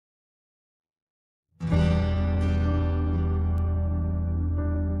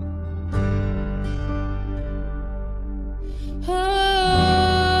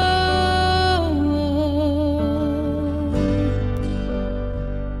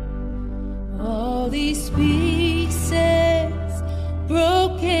these pieces,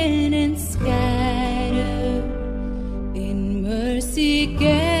 broken and scattered, in mercy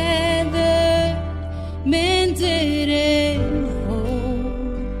gathered, mended and whole,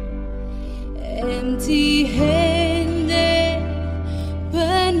 empty-handed,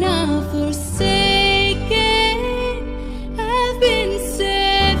 but not forsaken. I've been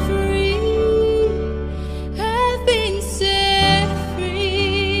set free. I've been set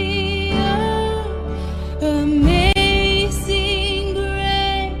free. Oh, amazing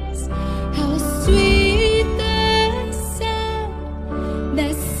grace, how sweet the sound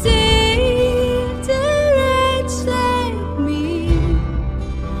that saved a wretch like me.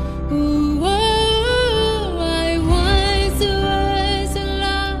 Ooh, oh, I once was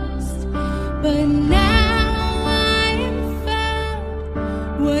lost, but now I am found.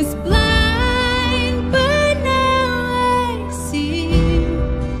 Was blind, but now I see.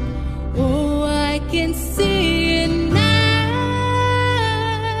 Oh, I can see it now.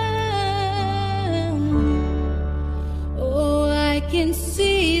 Oh, I can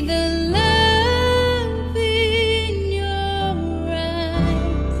see the love in your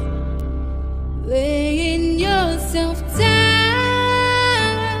eyes, laying yourself down,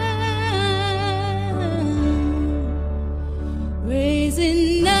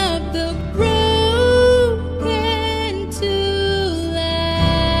 raising up the broken to life.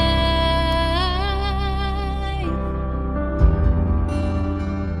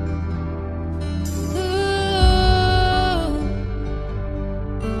 Oh,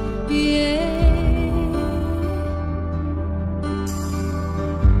 yeah.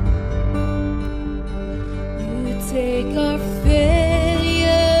 You take our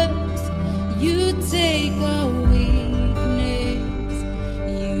failures, you take our weakness,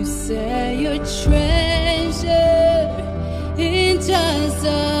 you set your treasure in jars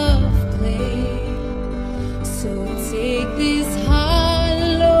of clay. So take this heart,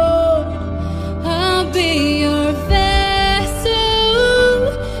 Lord, I'll be your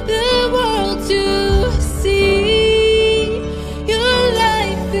vessel, the world to see your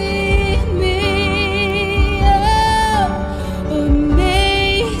life in me. Oh,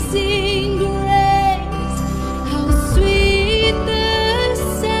 amazing grace, how sweet the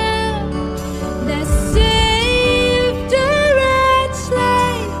sound that saved a wretch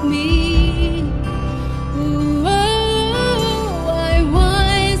like me. Ooh, oh,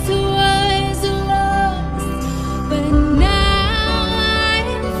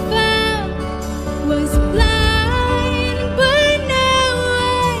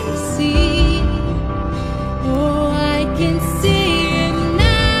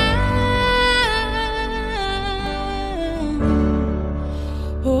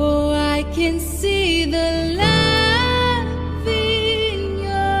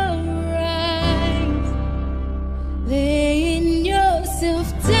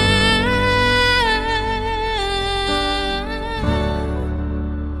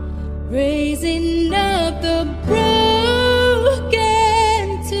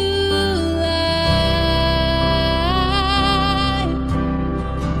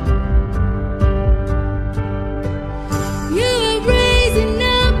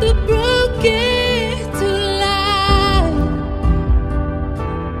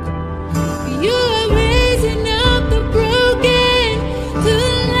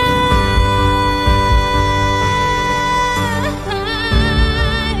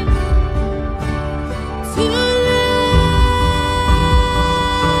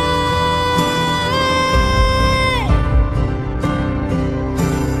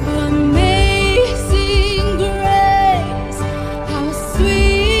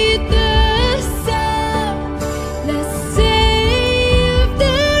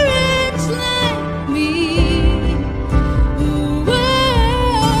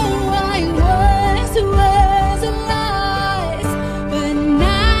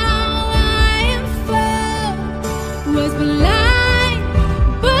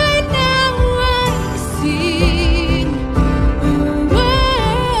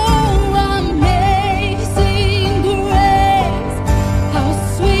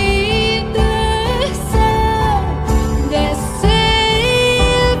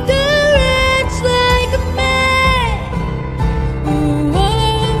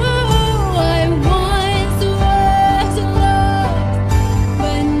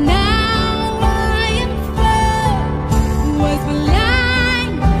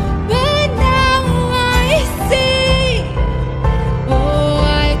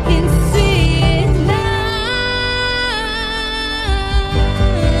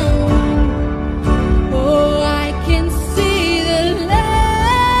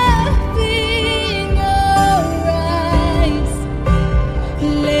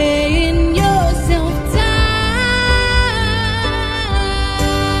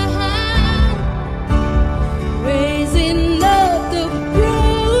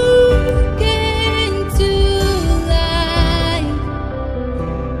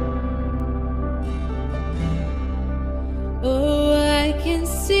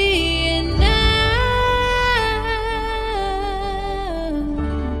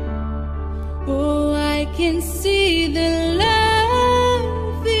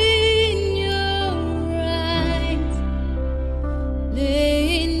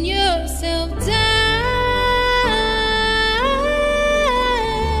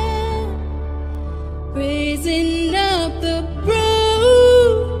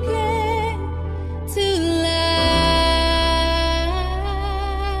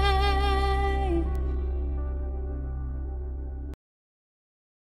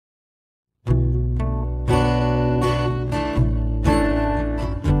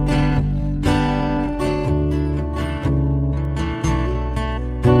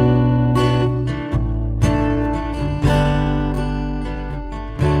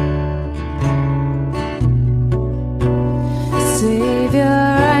 Savior,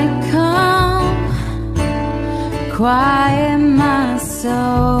 I come, quiet my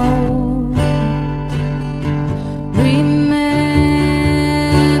soul. Remember,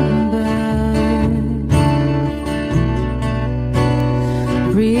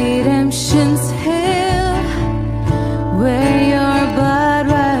 redemption's hill, where your blood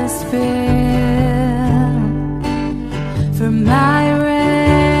was spilled for my ransom.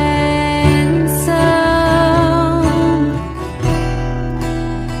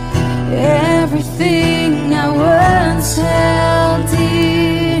 Everything I once held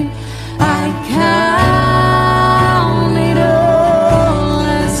dear, I count it all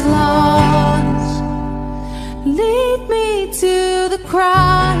as lost. Lead me to the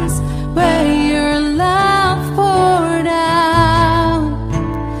cross where your love poured out.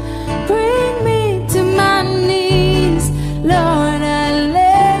 Bring me to my knees, Lord, I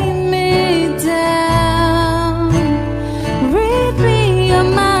lay me down. Rid me of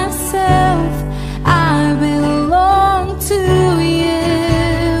myself, I belong to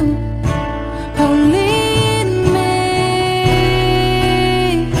you. Oh, lead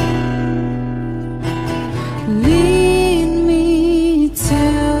me to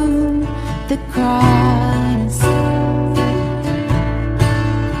the cross.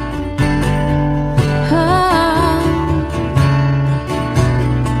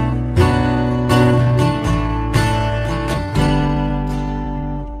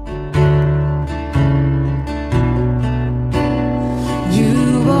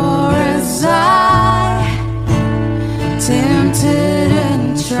 You were as I, tempted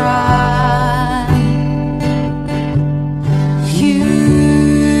and tried, human.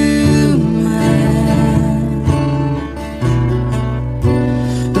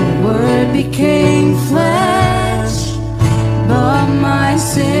 The Word became flesh, but my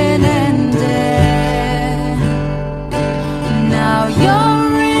sin and death. Now you're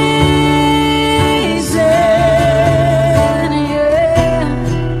risen, yeah.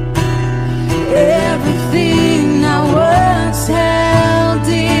 Everything I once held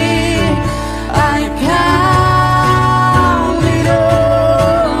dear, I count it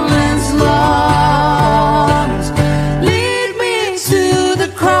all as lost. Lead me to the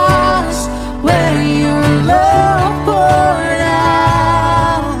cross where your love poured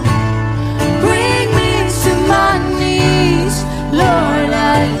out. Bring me to my knees, Lord, I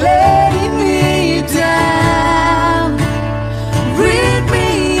lay me down. Rid me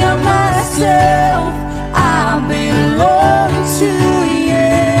of myself, I belong to you.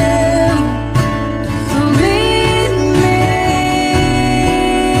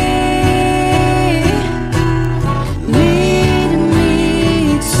 Lead me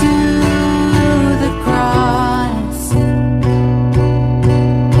to the cross.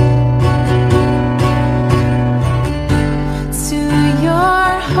 To your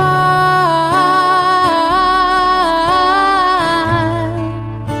heart,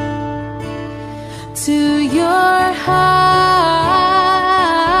 to your heart.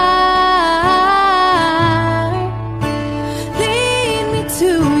 Lead me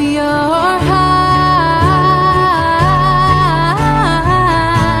to your heart.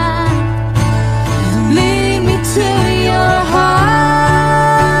 Lead me to your heart.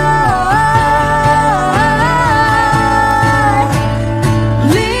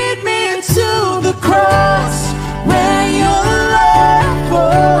 Lead me to the cross where your love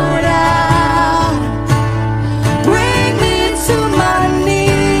poured out. Bring me to my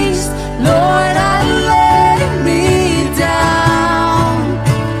knees, Lord, I lay me down.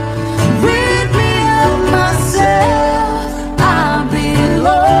 Rid me of myself, I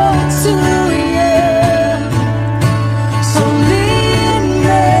belong to you. So lead me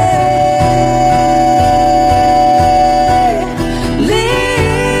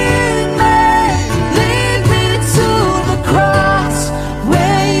to the cross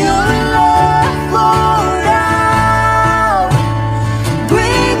where your love poured out.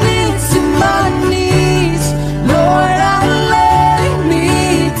 Bring me to my knees, Lord, I lay me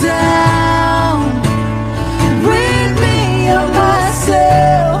down. Rid me of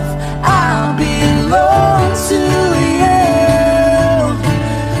myself, I belong to you.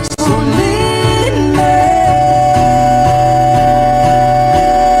 So lead me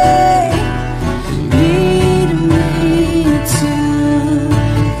to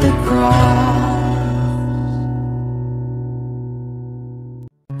the cross.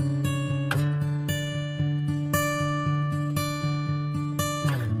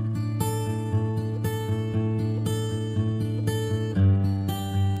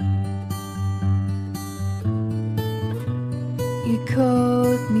 You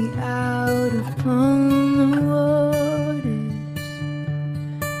called me out upon the waters.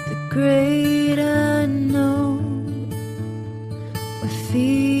 great unknown, where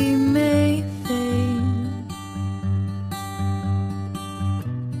feet may fail,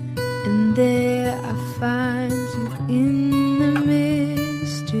 and there I find you in the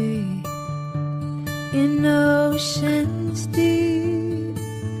mystery, in oceans deep.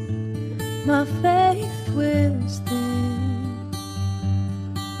 My faith will stand,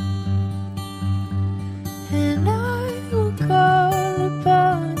 and I will call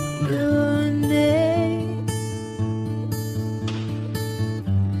upon your name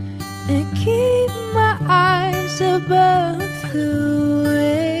and keep my eyes above the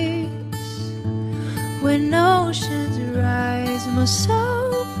waves. When oceans rise, my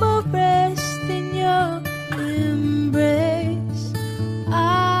soul will rest in your embrace.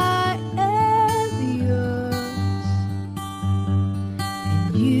 I am yours,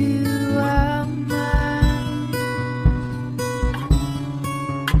 and you are mine.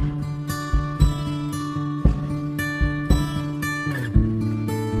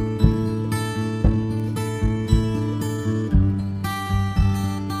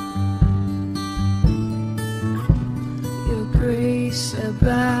 Your grace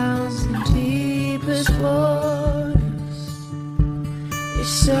abounds in deepest waters. Your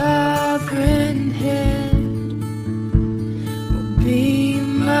sovereign hand will be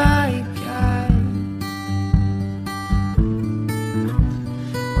my guide.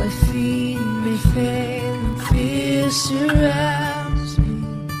 Where feet may fail and fear surrounds me,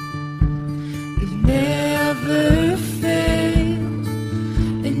 you've never failed,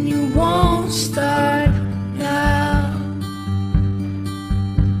 and you won't start now.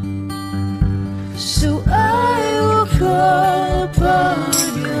 So I will call upon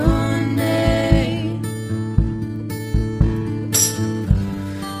your name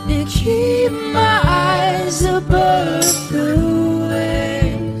and keep my eyes above the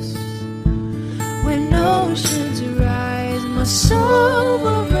waves. When oceans rise, my soul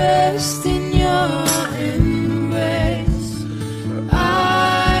will rest in your embrace. For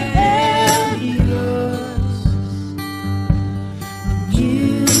I am yours, and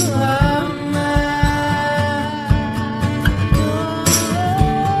you are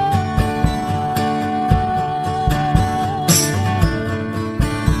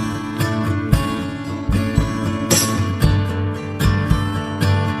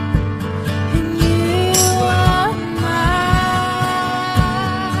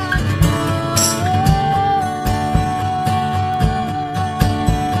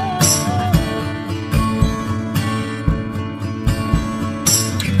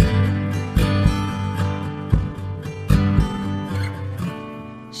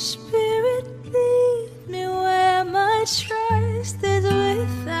Spirit, lead me where my trust is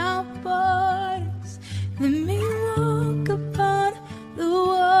without borders. Let me walk upon the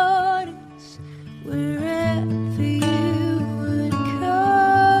waters wherever you would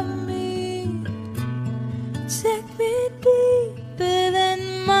call me. Take me deeper than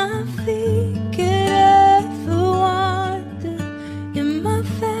my feet could ever wander, and my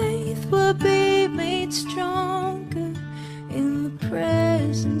faith will be made stronger in the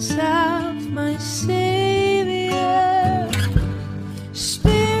presence of my Savior.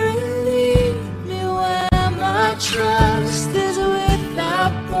 Spirit, lead me where my trust is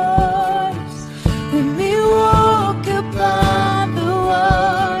without borders. Let me walk upon the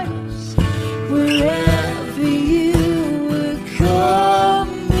waters wherever you would call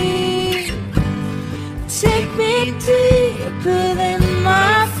me. Take me deeper than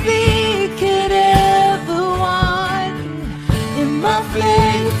my feet could ever wander, and my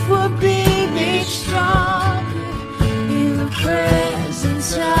faith will be made stronger in the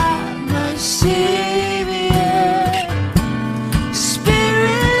presence of my Savior.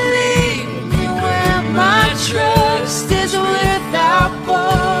 Spirit, lead me where my trust is without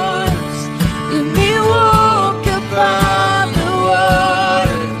borders. Let me walk upon the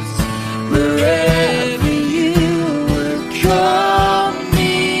waters wherever you would call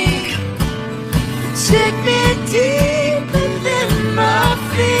me. Take me deeper than my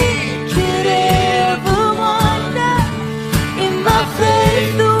feet could ever wander, in my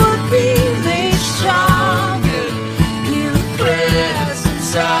faith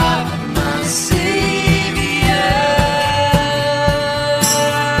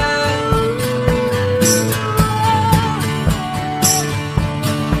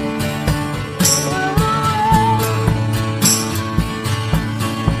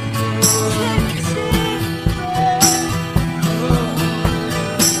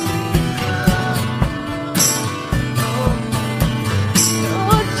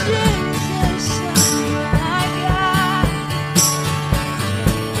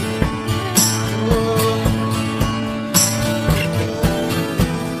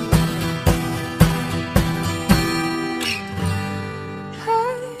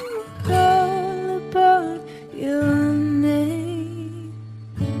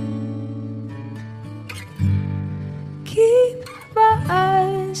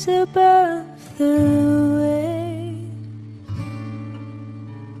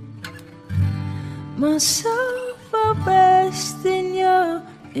myself I rest in your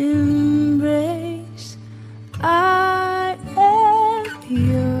embrace. I am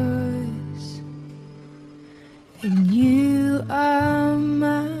yours, and you are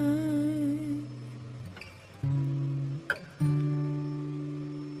mine.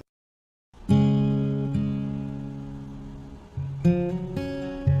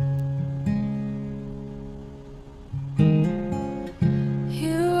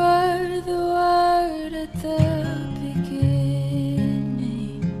 You are the word at the beginning,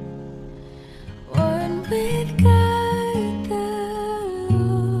 one with God, the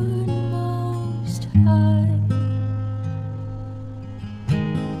Lord Most High.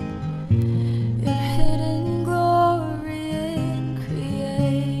 Your hidden glory in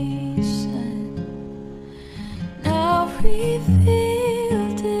creation, now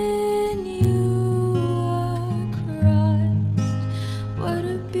revealed in you are Christ. What a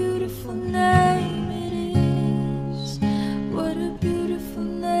beautiful name it is. What a beautiful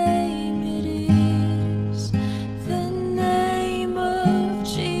name it is. The name of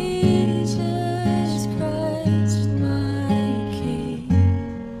Jesus Christ, my King.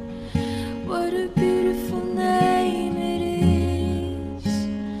 What a beautiful name it is.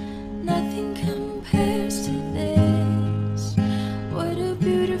 Nothing compares to this. What a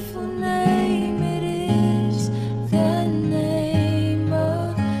beautiful name it is. The name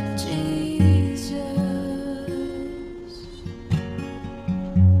of Jesus.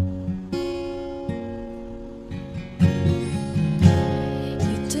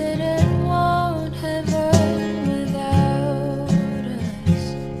 You didn't want heaven without us,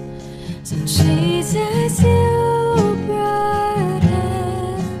 so Jesus, you brought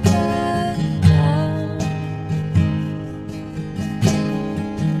heaven down.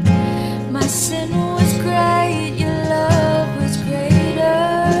 My sin was great, your love was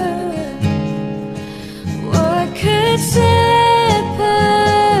greater. What could separate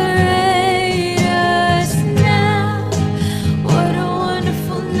us now? What a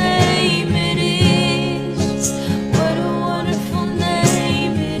wonderful name it is. What a wonderful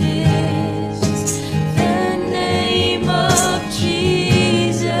name it is. The name of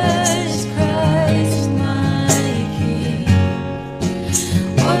Jesus Christ, my King.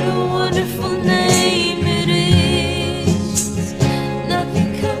 What a wonderful name it is. Nothing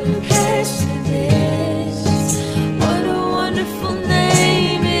compares to this. What a wonderful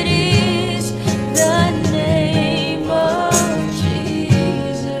name it is. The name of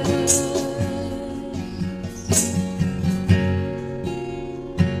Jesus.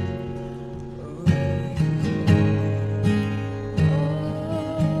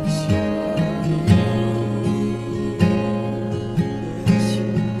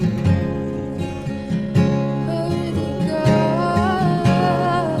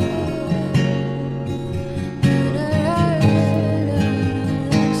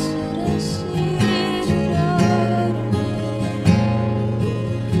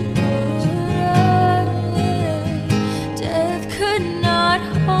 Death could not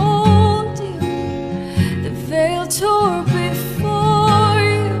hold you. The veil tore before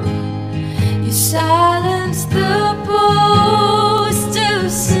you. You silenced the boast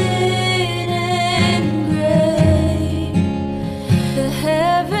of sin and grave. The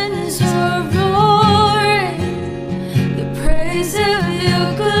heavens are roaring the praise of your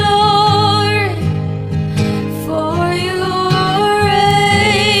glory. For you are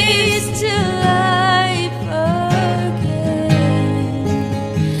raised to life again.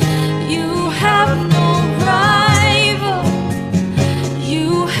 You have no rival. You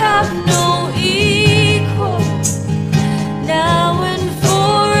have no equal. Now and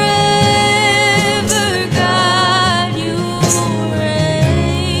forever, God, you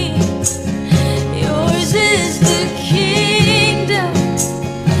reign.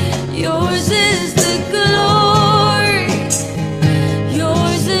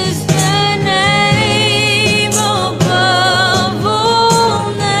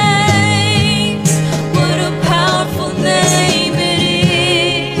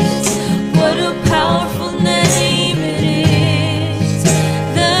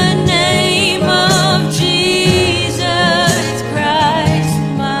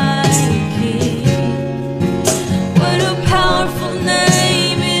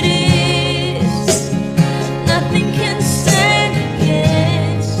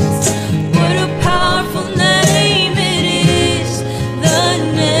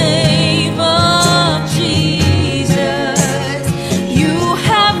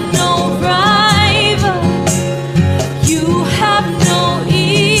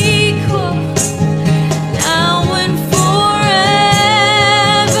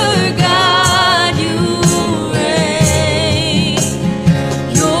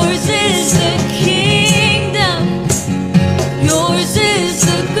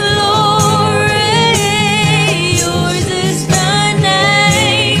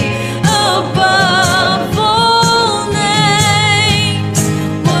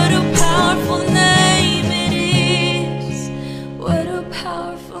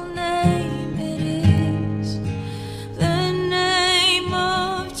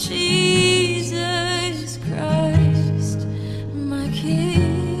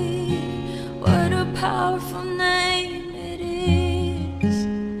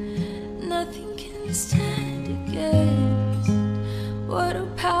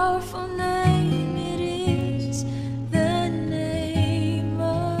 powerful name it is, the name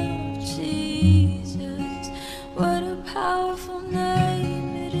of Jesus. What a powerful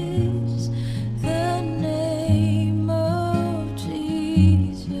name it is, the name of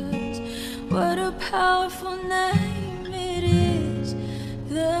Jesus. What a powerful name it is,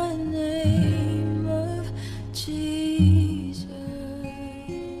 the name of Jesus.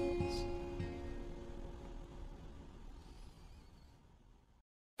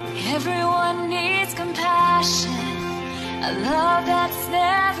 Everyone needs compassion, a love that's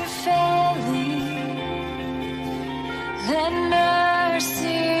never failing. Let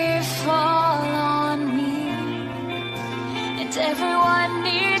mercy fall on me. And everyone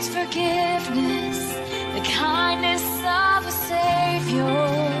needs forgiveness, the kindness of a Savior,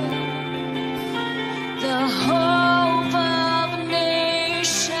 the hope of a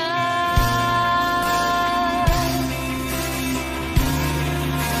nation.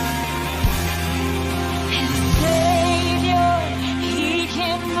 And Savior, He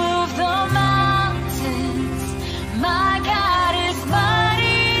can move the mountains. My God is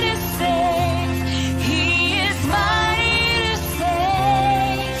mighty to save. He is mighty to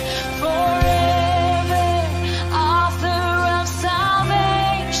save. Forever, author of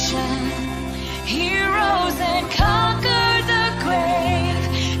salvation. He rose and conquered the grave.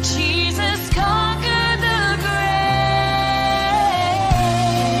 Jesus conquered the grave.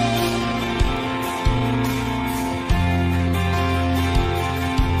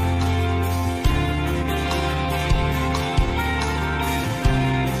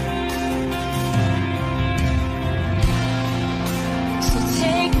 So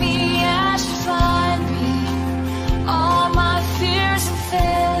take me as you find me, all my fears and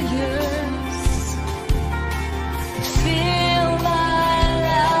failures. Fill my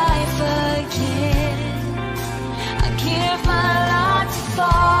life again. I give my life to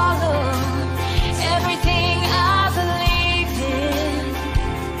follow everything I believe in.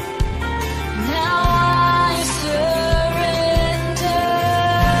 Now I surrender.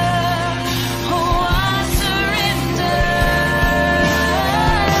 Oh, I surrender.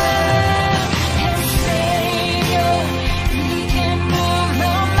 And Savior, He can move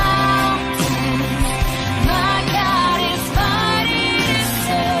the mountains. My God is mighty to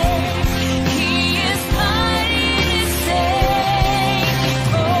save. He is mighty to save.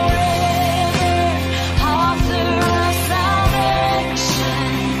 Forever, author of salvation.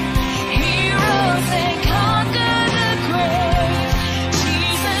 He rose and conquered the grave.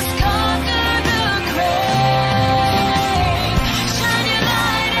 Jesus conquered the grave. Shine your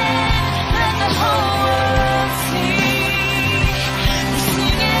light and let the whole world see. We're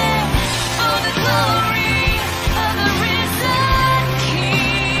singing for the glory of the risen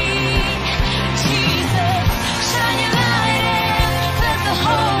King. Jesus, shine your light and let the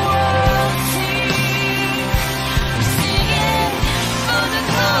whole world see. We're singing for the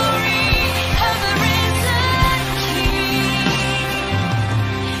glory of the risen King.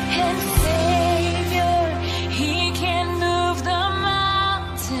 And Savior, He can move the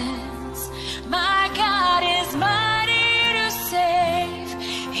mountains. My God is mighty to save.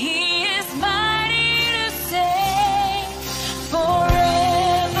 He is mighty to save.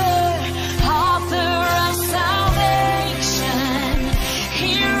 Forever, author of salvation.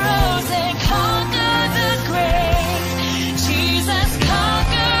 He rose and conquered the grave. Jesus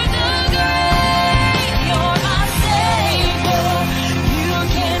conquered the grave. You're my Savior. You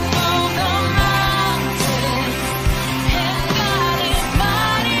can move the mountains. And God is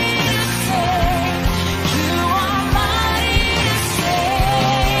mighty to save. You are mighty to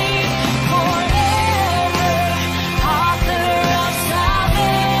save. Forever, author of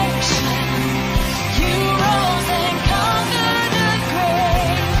salvation. You rose and conquered the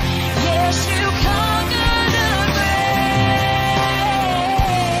grave. Yes, you conquered the grave.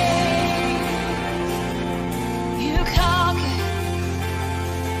 You conquered.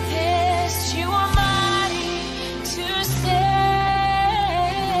 Yes, you are mighty to save.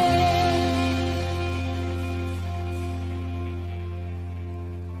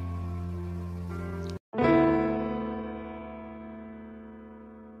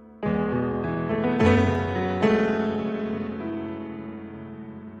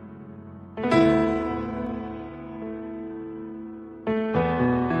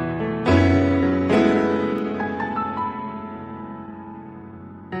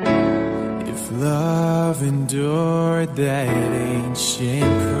 If love endured that ancient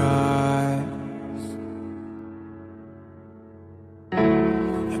cross,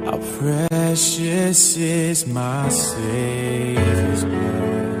 how precious is my Savior's blood.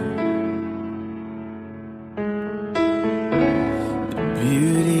 The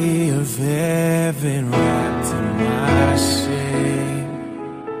heaven wrapped in my shame.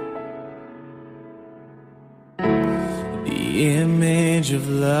 The image of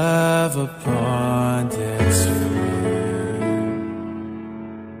love upon death's fruit.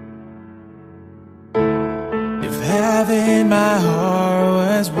 If having my heart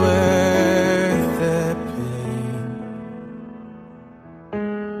was worth the pain,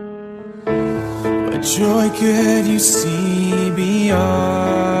 what joy could you see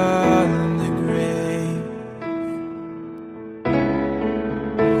beyond the grave?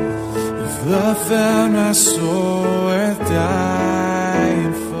 If love found my soul worth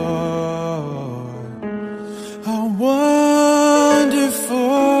dying for, how wonderful,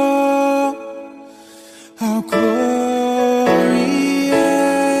 how glorious,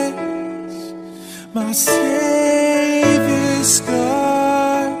 my Savior's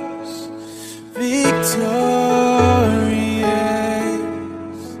scars, victorious.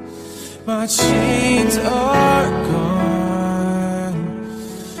 My chains are gone,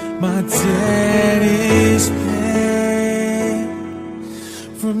 my debt is paid.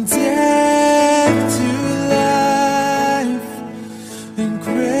 From death to life, and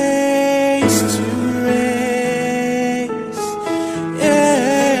grace to grace. Yeah.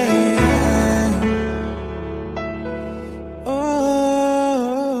 Oh,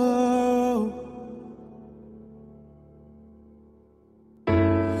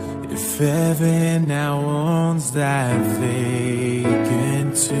 if heaven now owns that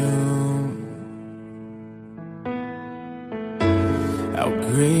vacant tomb, how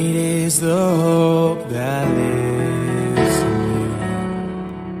great is the hope that lives in you.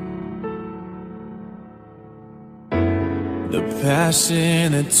 The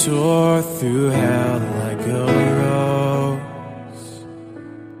passion that tore through hell like a rose,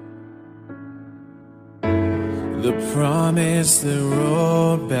 the promise that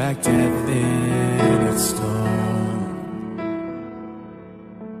rolled back death in its stone.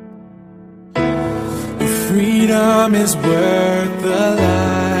 Freedom is worth the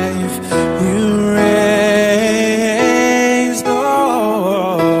life you raised.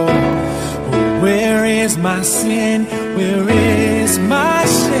 Oh, where is my sin? Where is my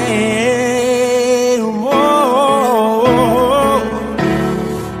shame? Oh,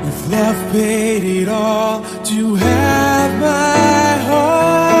 if love paid it all to have my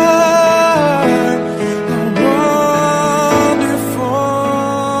heart, how wonderful,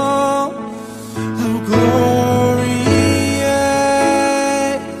 how glorious,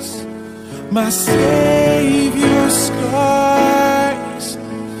 my Savior's scars,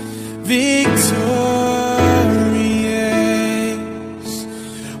 victorious.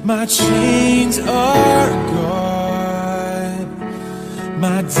 My chains are gone,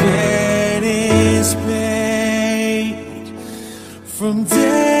 my debt is paid. From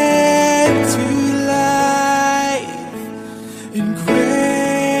death to life, and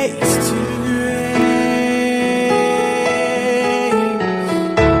grace to grace.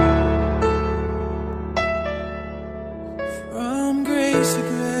 From grace to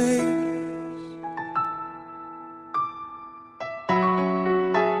grace.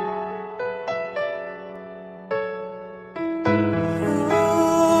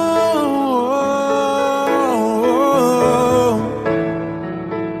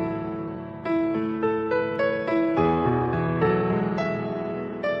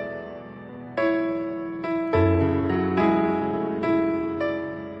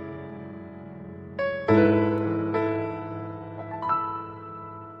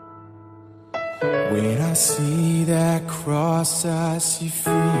 When I see that cross, I see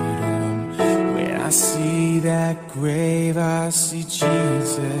freedom. When I see that grave, I see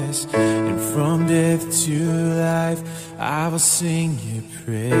Jesus. And from death to life, I will sing your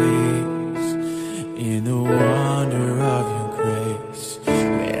praise in the wonder of your grace.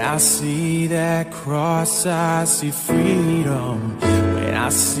 When I see that cross, I see freedom. When I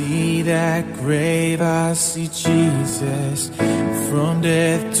see that grave, I see Jesus. And from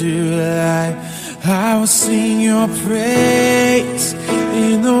death to life, I will sing your praise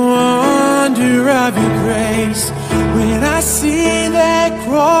in the wonder of your grace. When I see that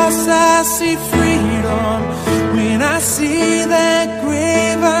cross, I see freedom. When I see that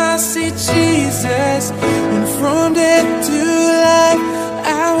grave, I see Jesus. And from death to life,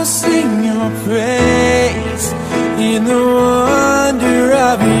 I will sing your praise in the wonder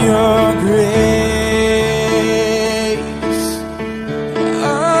of your grace.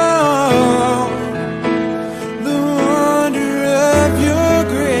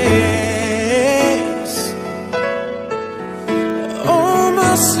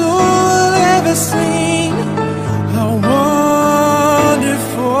 Sing how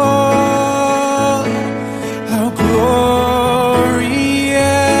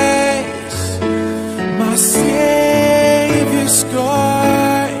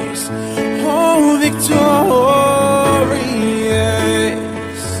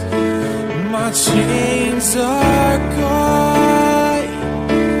chains are gone,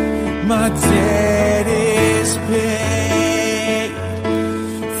 my debt is paid.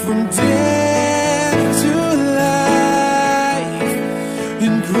 From death to life,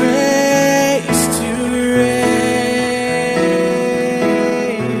 and grace to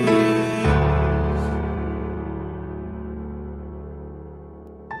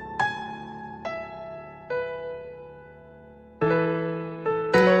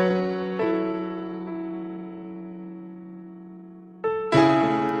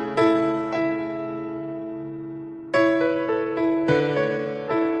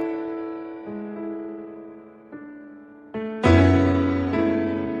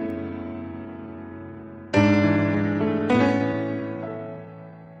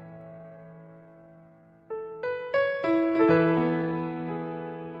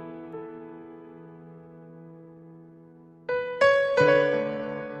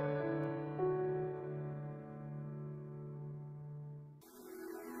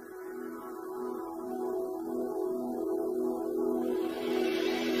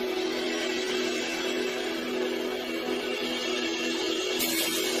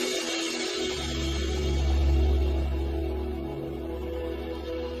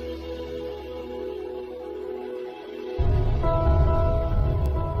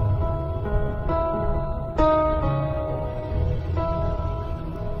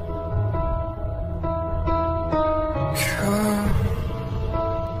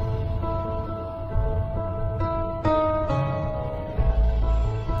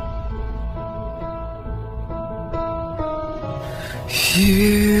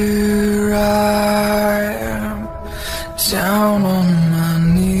Here I am, down on my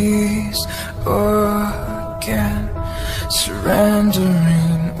knees again,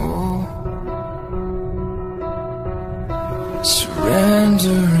 surrendering all,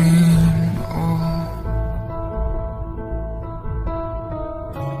 surrendering all.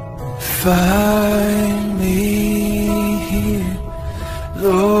 Find me here,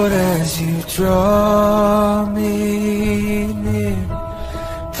 Lord, as you draw me near,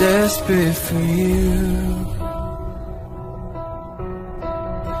 desperate for you,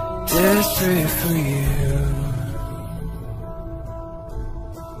 desperate for you.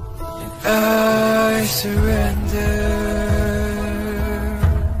 And I surrender.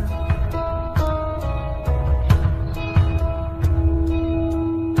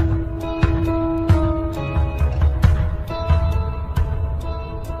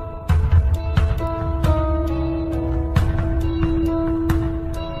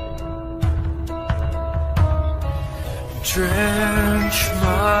 Drench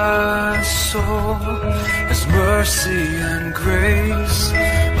my soul as mercy and grace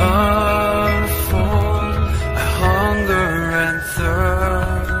unfold. I hunger and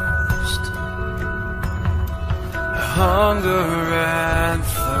thirst, I hunger and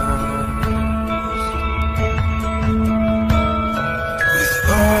thirst. With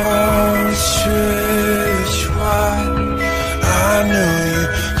arms stretched wide, I know you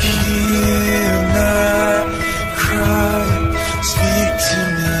hear my cry. Speak to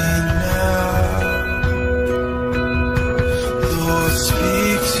me now, Lord,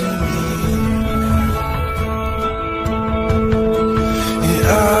 speak to me now. And I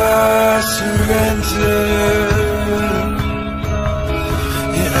surrender,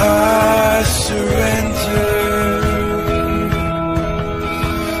 and I surrender,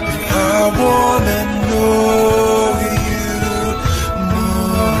 and I wanna know you more.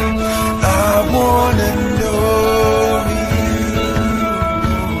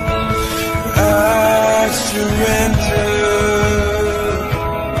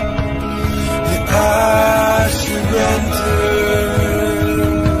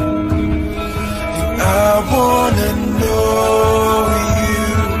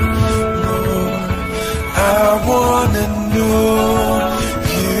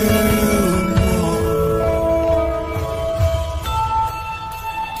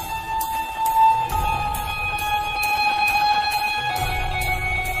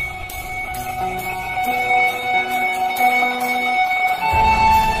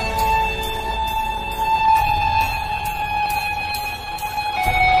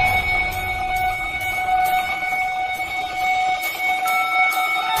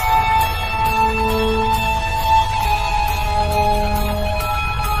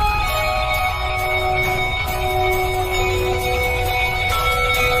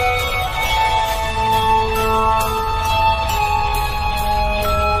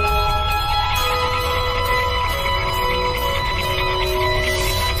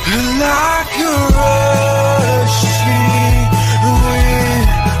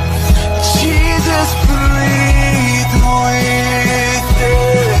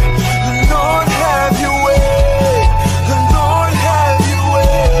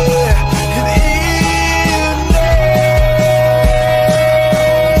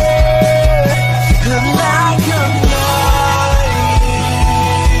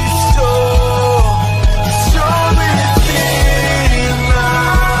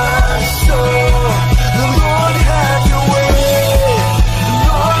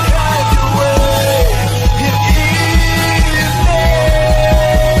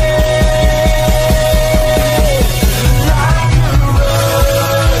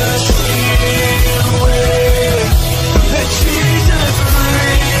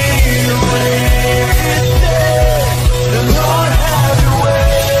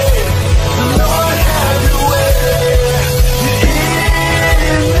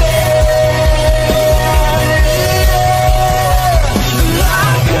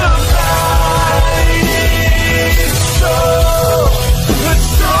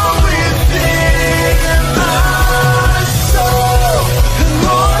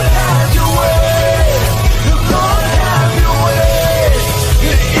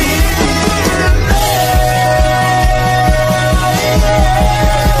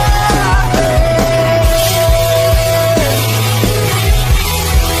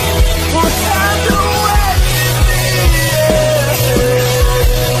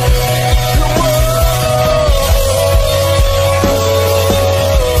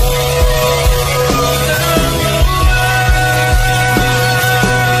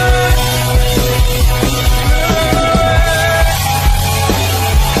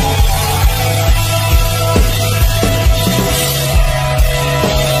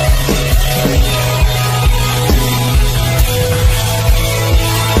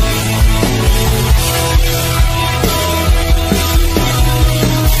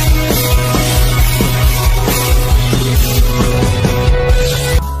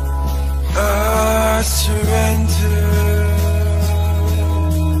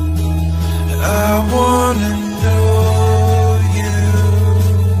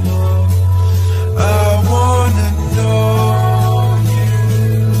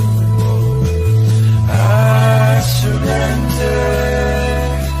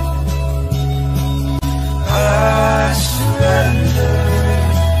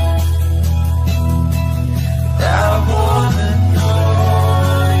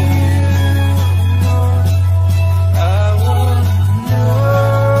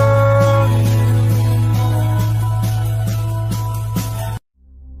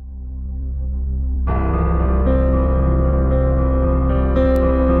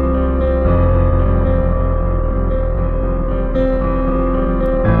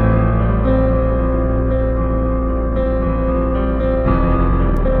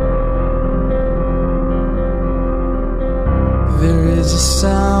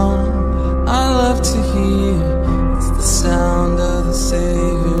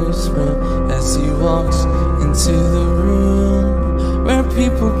 where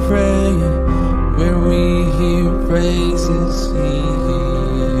people pray, where we hear praises, He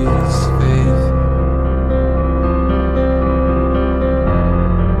is faith.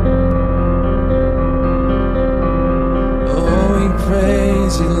 Oh, we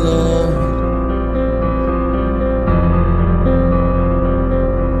praise You, Lord.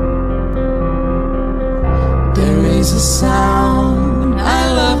 There is a sound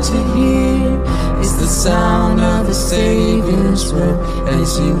I love to hear. It's the sound of the Savior's word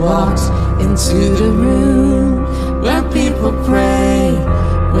as He walks into the room where people pray,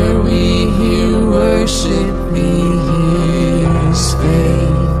 where we hear worship, we hear His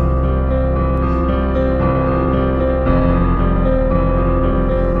faith.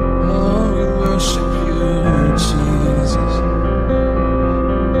 Oh, we worship You, Jesus.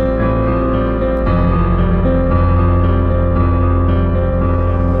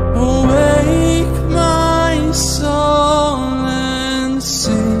 Awake my soul and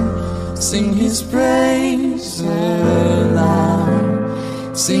sing, sing His praise aloud,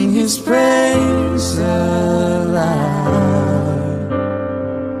 sing His praise aloud.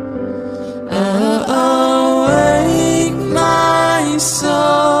 Awake my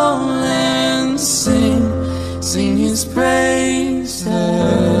soul and sing, sing His praise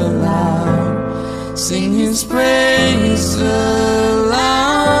aloud, sing His praise aloud.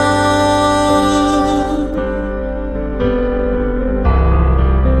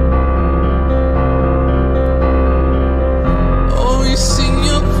 Oh, we sing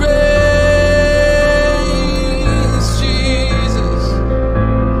Your praise, Jesus.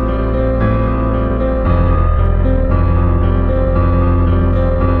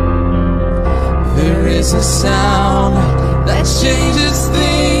 There is a sound that changes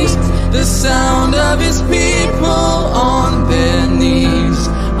things, the sound of His people on their knees.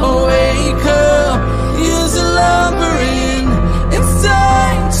 Awake up, He's lumbering, it's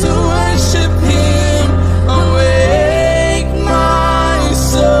time to worship Him. Awake my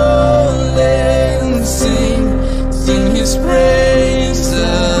soul and sing, sing His praise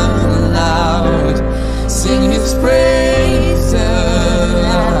aloud, sing His praise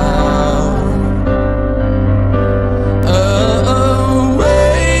aloud.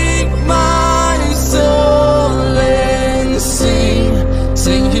 Awake my soul and sing,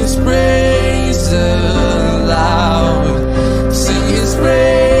 sing His praise aloud, sing His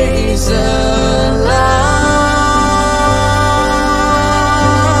praise aloud.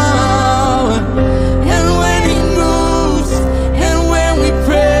 And when He moves, and when we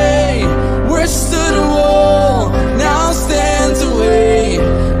pray, we're stood a wall, now stands away,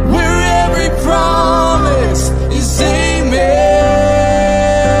 where every promise is amen.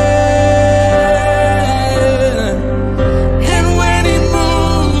 And when He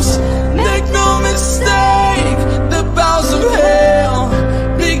moves, make no mistake, the boughs of hell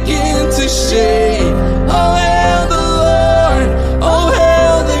begin to shake. Oh, hail the Lord, oh,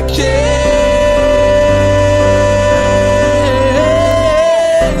 hail the King.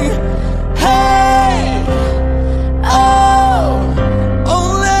 Hey, oh,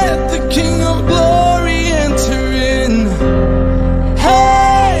 oh, let the King of glory enter in.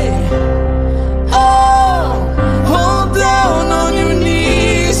 Hey, oh, hold down on your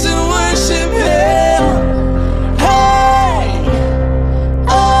knees and worship Him. Hey,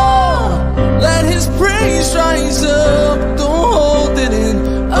 oh, let His praise rise up, don't hold it in.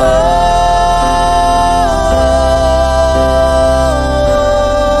 Oh,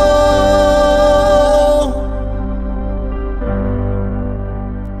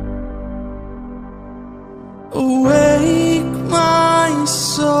 awake my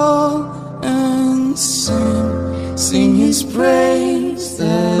soul and sing, sing His praise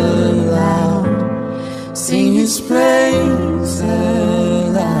aloud, sing His praise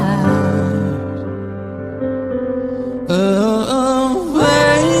aloud.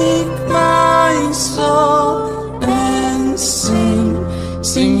 Awake my soul and sing,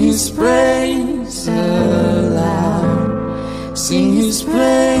 sing His praise aloud, sing His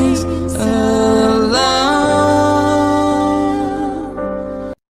praise aloud.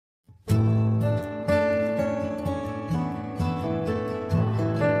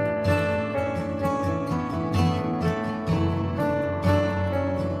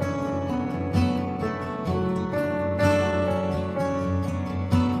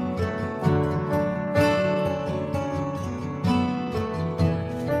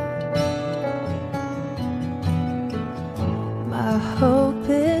 My hope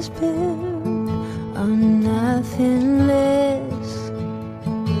is built on nothing less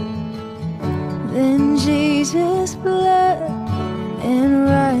than Jesus' blood and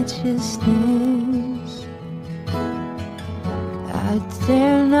righteousness. I I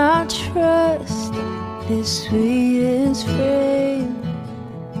dare not trust His sweetest frame,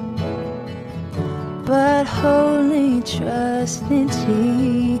 but wholly trust in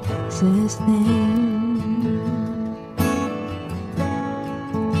Jesus' name.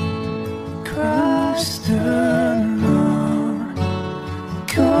 Christ alone,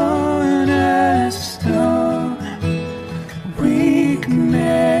 cornerstone, weak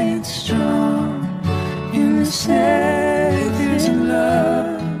made strong in the Savior's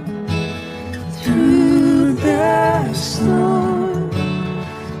love. Through the storm,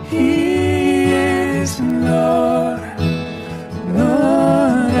 He is Lord,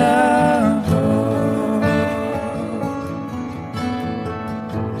 Lord of all.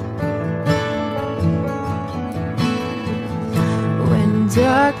 When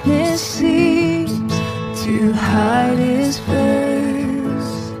darkness seems to hide His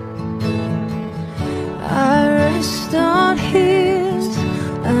face, I rest on His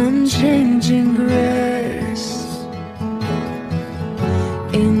unchanging grace.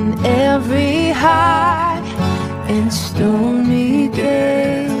 In every high and stormy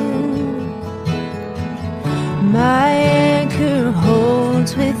gale, my anchor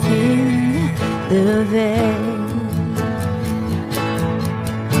holds within the veil.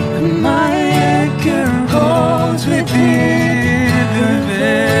 My anchor holds within the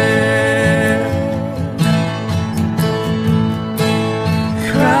veil.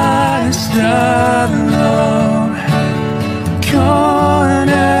 Christ alone, cornerstone,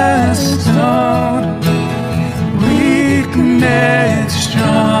 weak made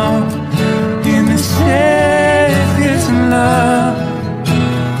strong in the Savior's love.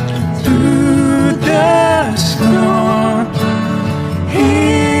 Through the storm, He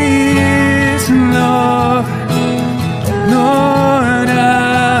is Lord, Lord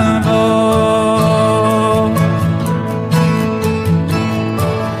of all.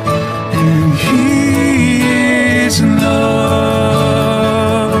 And He is Lord,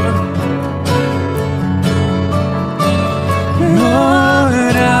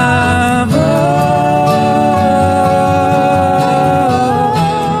 Lord of all.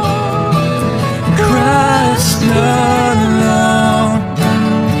 Christ alone,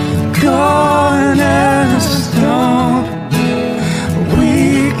 cornerstone,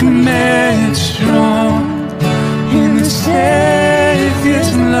 weak made strong in the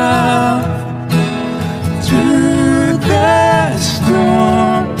Savior's love. Through the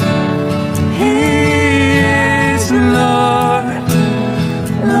storm, He is Lord,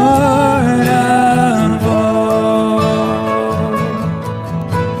 Lord of all.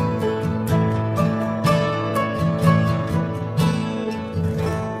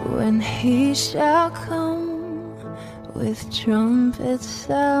 When He shall come with trumpet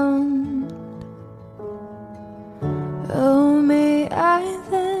sound, oh, may I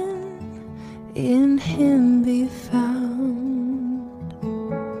then in Him be found,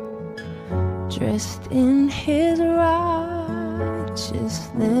 dressed in His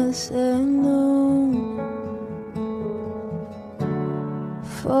righteousness alone,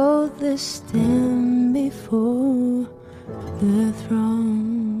 faultless stand before the throne.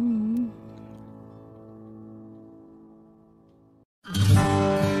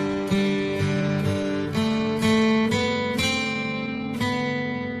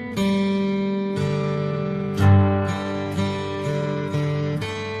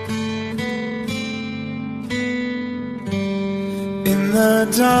 In the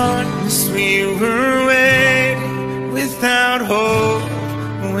darkness we were waiting, without hope,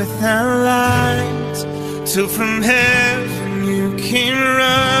 without light, till from heaven you came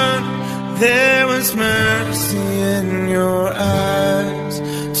running. There was mercy in your eyes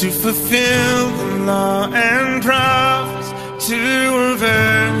to fulfill the law and prophets. To a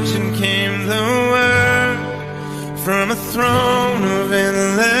virgin came the word, from a throne of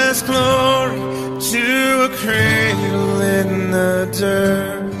endless glory to a cradle in the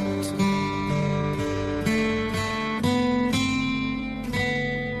dirt.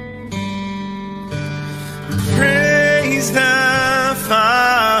 Praise the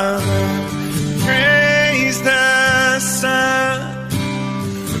Father, praise the Son,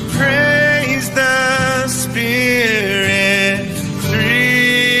 praise the Spirit,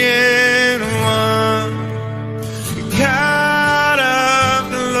 three in one. God of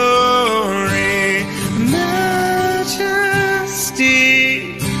glory, majesty,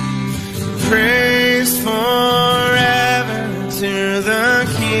 praise forever to the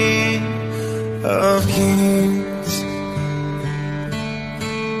King of Kings.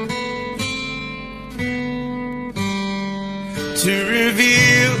 To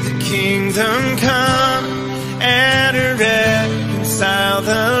reveal the kingdom come and a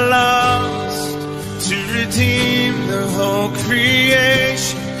the lost, to redeem the whole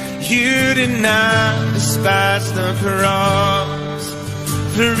creation. You did not despise the cross,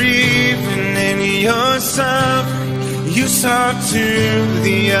 for even in your suffering you saw to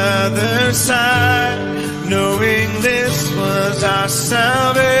the other side, knowing this was our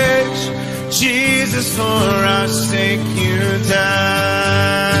salvation. Jesus, for our sake you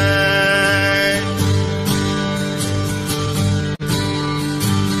died.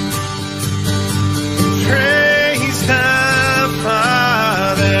 Praise the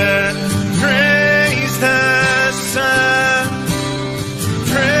Father, praise the Son,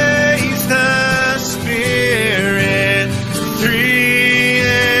 praise the Spirit, three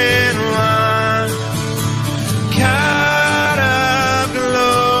in one. God of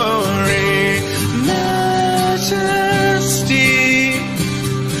glory, majesty,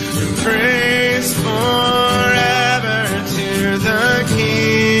 praise forever to the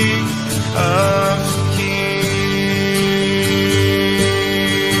King of Kings.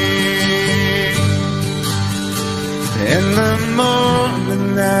 In the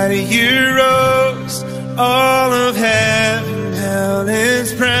moment that you rose, all of heaven held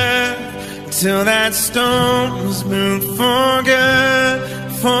its breath, till that stone was moved for good,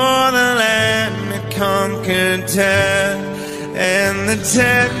 for the Lamb had conquered death. And the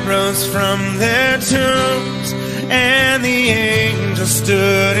dead rose from their tombs, and the angels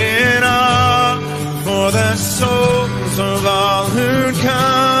stood in awe, for the souls of all who'd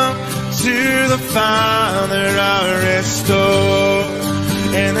come to the Father are restored.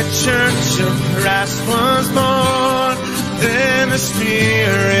 And the church of Christ was born, then the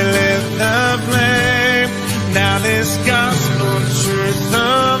Spirit lit the flame. Now this gospel truth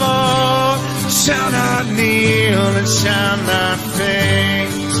of all shall not kneel and shall not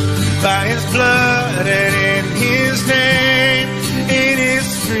faint. By His blood and in His name, in His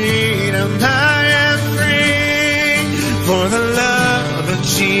freedom I am free. For the love of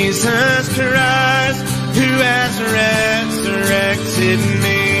Jesus Christ, who has resurrected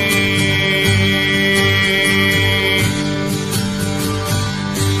me.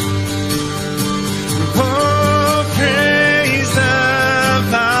 Oh, praise the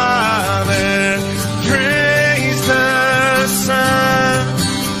Father, praise the Son,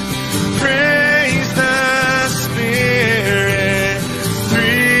 praise the Spirit,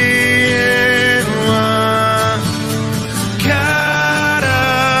 three in one. God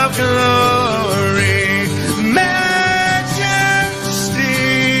of glory, majesty,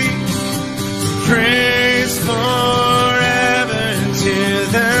 praise forever to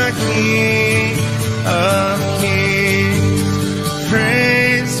the King of Kings.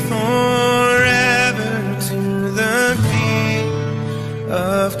 Praise forever to the King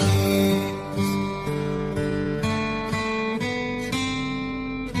of Kings.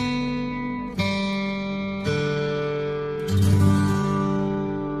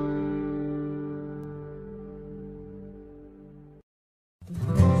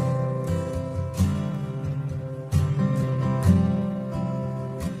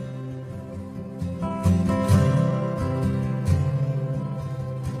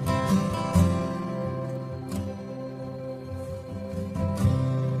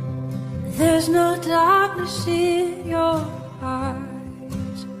 There's no darkness in your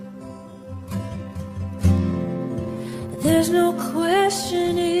eyes. There's no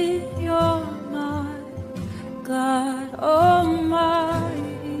question in your mind. God Almighty,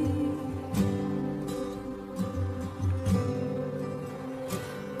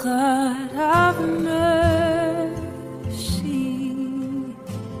 God of mercy,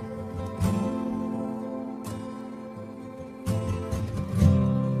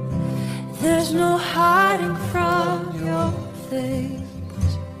 there's no hiding from your face.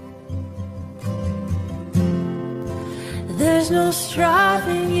 There's no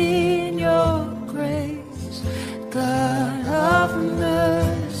striving in your grace. God of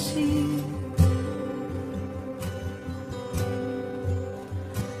mercy,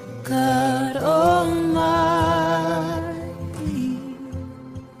 God Almighty,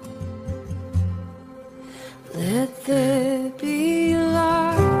 let there be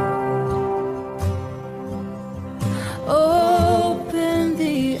light. Open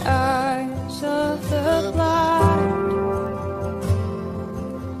the eyes of the blind.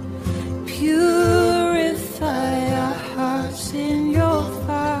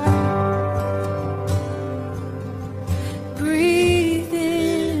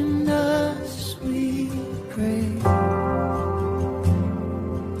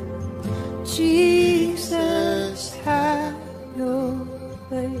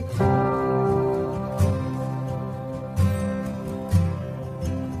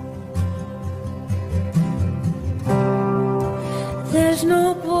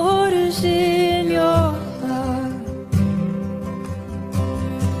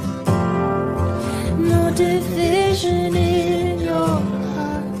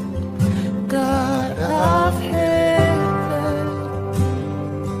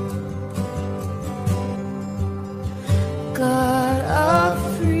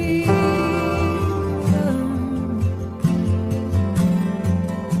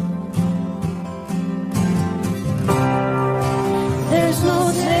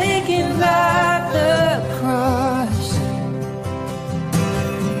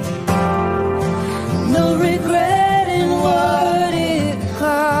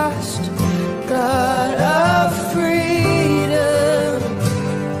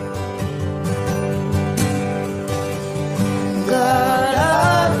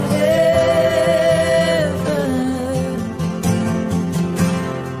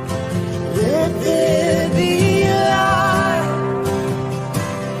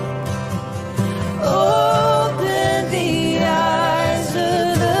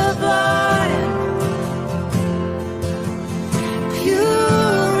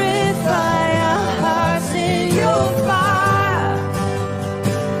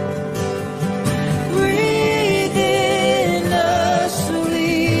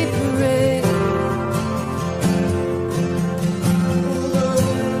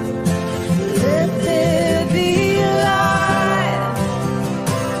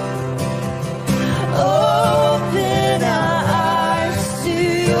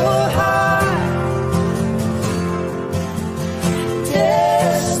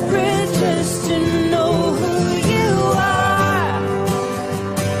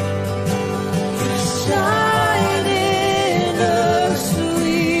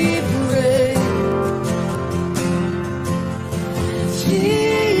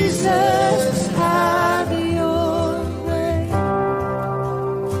 Jesus, have your way.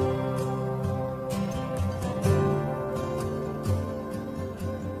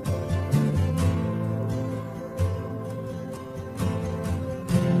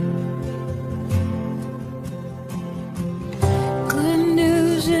 Good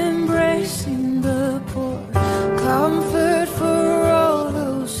news embracing the poor, comfort for all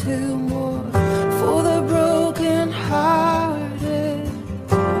those who mourn, for the broken hearted.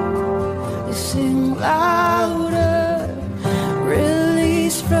 They sing louder,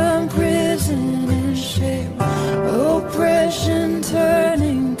 release from prison and shame, oppression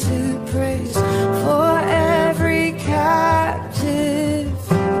turning to praise for every captive.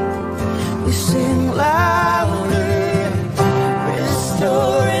 We sing louder,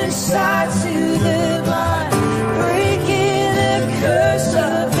 restoring sight to the blind, breaking the curse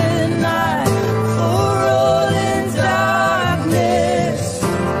of the night for all in darkness.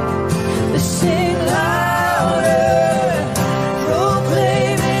 We sing louder,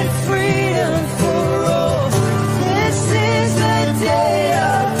 proclaiming freedom for all. This is the day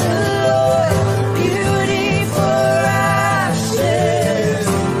of the Lord, beauty for ashes.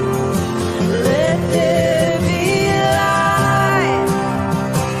 Let there be light.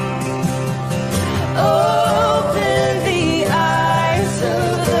 Open the eyes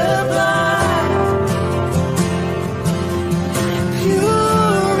of the blind.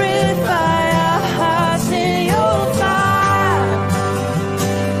 Purify our hearts in your fire.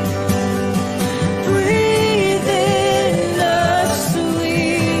 Breathe in us, we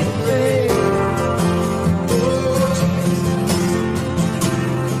pray.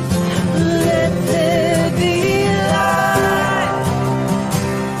 Let there be light.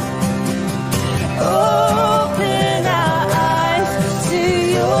 Open our eyes to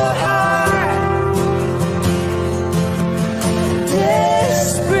your heart.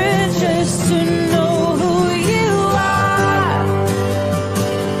 Desperate just to know who you are.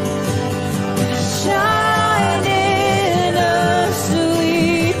 Shine in us, we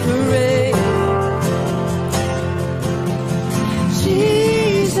pray.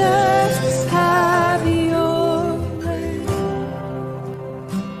 Jesus, have your way.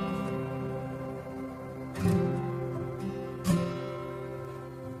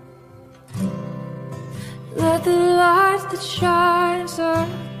 Let the light that shines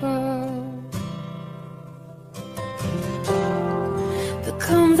above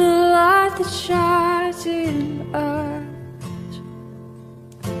become the light that shines in us.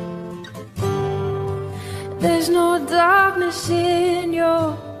 There's no darkness in your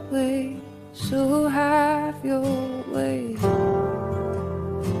way, so have your way.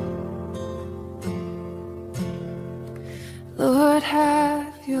 Lord,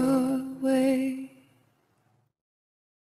 have your way.